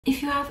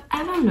If you have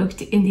ever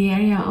looked in the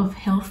area of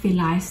healthy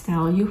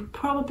lifestyle, you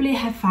probably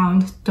have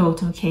found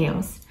total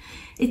chaos.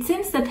 It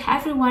seems that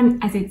everyone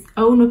has its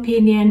own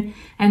opinion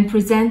and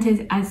presents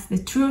it as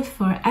the truth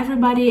for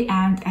everybody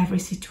and every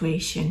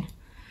situation.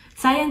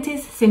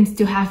 Scientists seem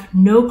to have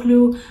no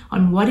clue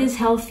on what is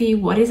healthy,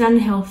 what is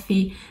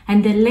unhealthy,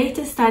 and the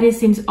latest study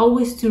seems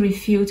always to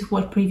refute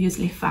what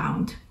previously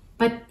found.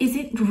 But is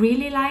it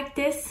really like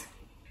this?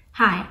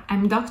 Hi,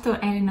 I'm Dr.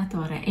 Elena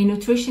Torre, a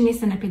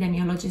nutritionist and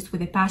epidemiologist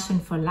with a passion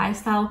for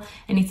lifestyle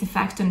and its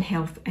effect on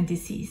health and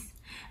disease.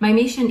 My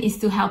mission is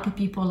to help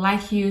people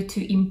like you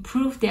to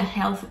improve their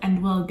health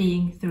and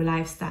well-being through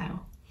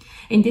lifestyle.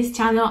 In this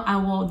channel, I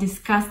will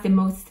discuss the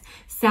most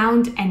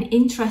sound and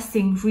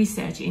interesting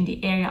research in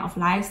the area of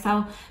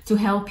lifestyle to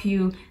help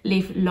you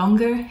live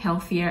longer,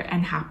 healthier,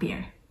 and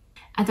happier.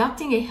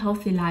 Adopting a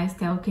healthy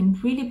lifestyle can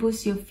really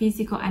boost your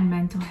physical and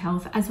mental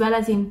health, as well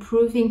as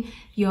improving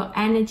your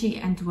energy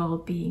and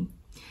well-being.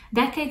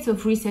 Decades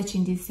of research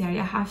in this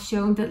area have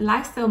shown that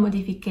lifestyle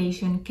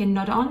modification can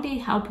not only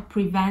help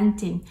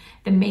preventing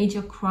the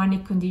major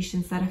chronic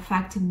conditions that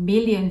affect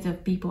millions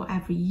of people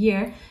every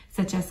year,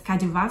 such as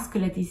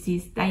cardiovascular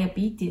disease,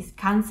 diabetes,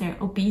 cancer,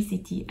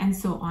 obesity, and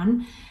so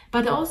on,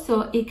 but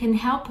also it can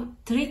help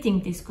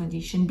treating this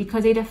condition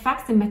because it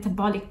affects the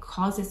metabolic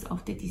causes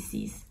of the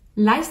disease.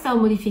 Lifestyle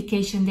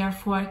modification,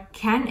 therefore,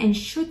 can and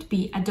should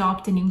be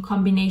adopted in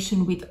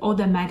combination with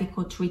other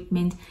medical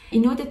treatment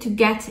in order to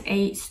get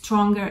a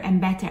stronger and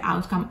better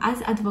outcome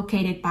as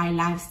advocated by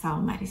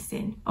lifestyle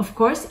medicine. Of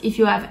course, if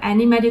you have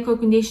any medical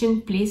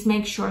condition, please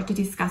make sure to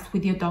discuss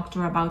with your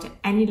doctor about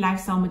any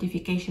lifestyle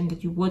modification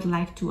that you would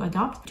like to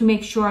adopt to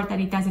make sure that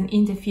it doesn't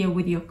interfere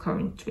with your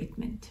current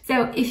treatment.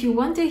 So if you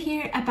want to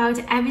hear about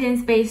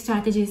evidence-based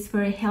strategies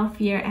for a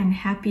healthier and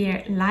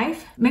happier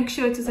life, make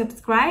sure to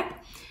subscribe.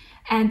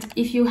 And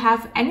if you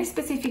have any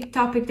specific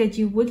topic that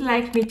you would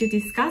like me to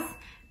discuss,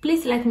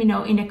 please let me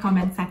know in the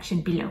comment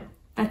section below.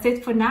 That's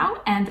it for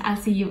now, and I'll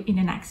see you in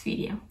the next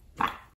video.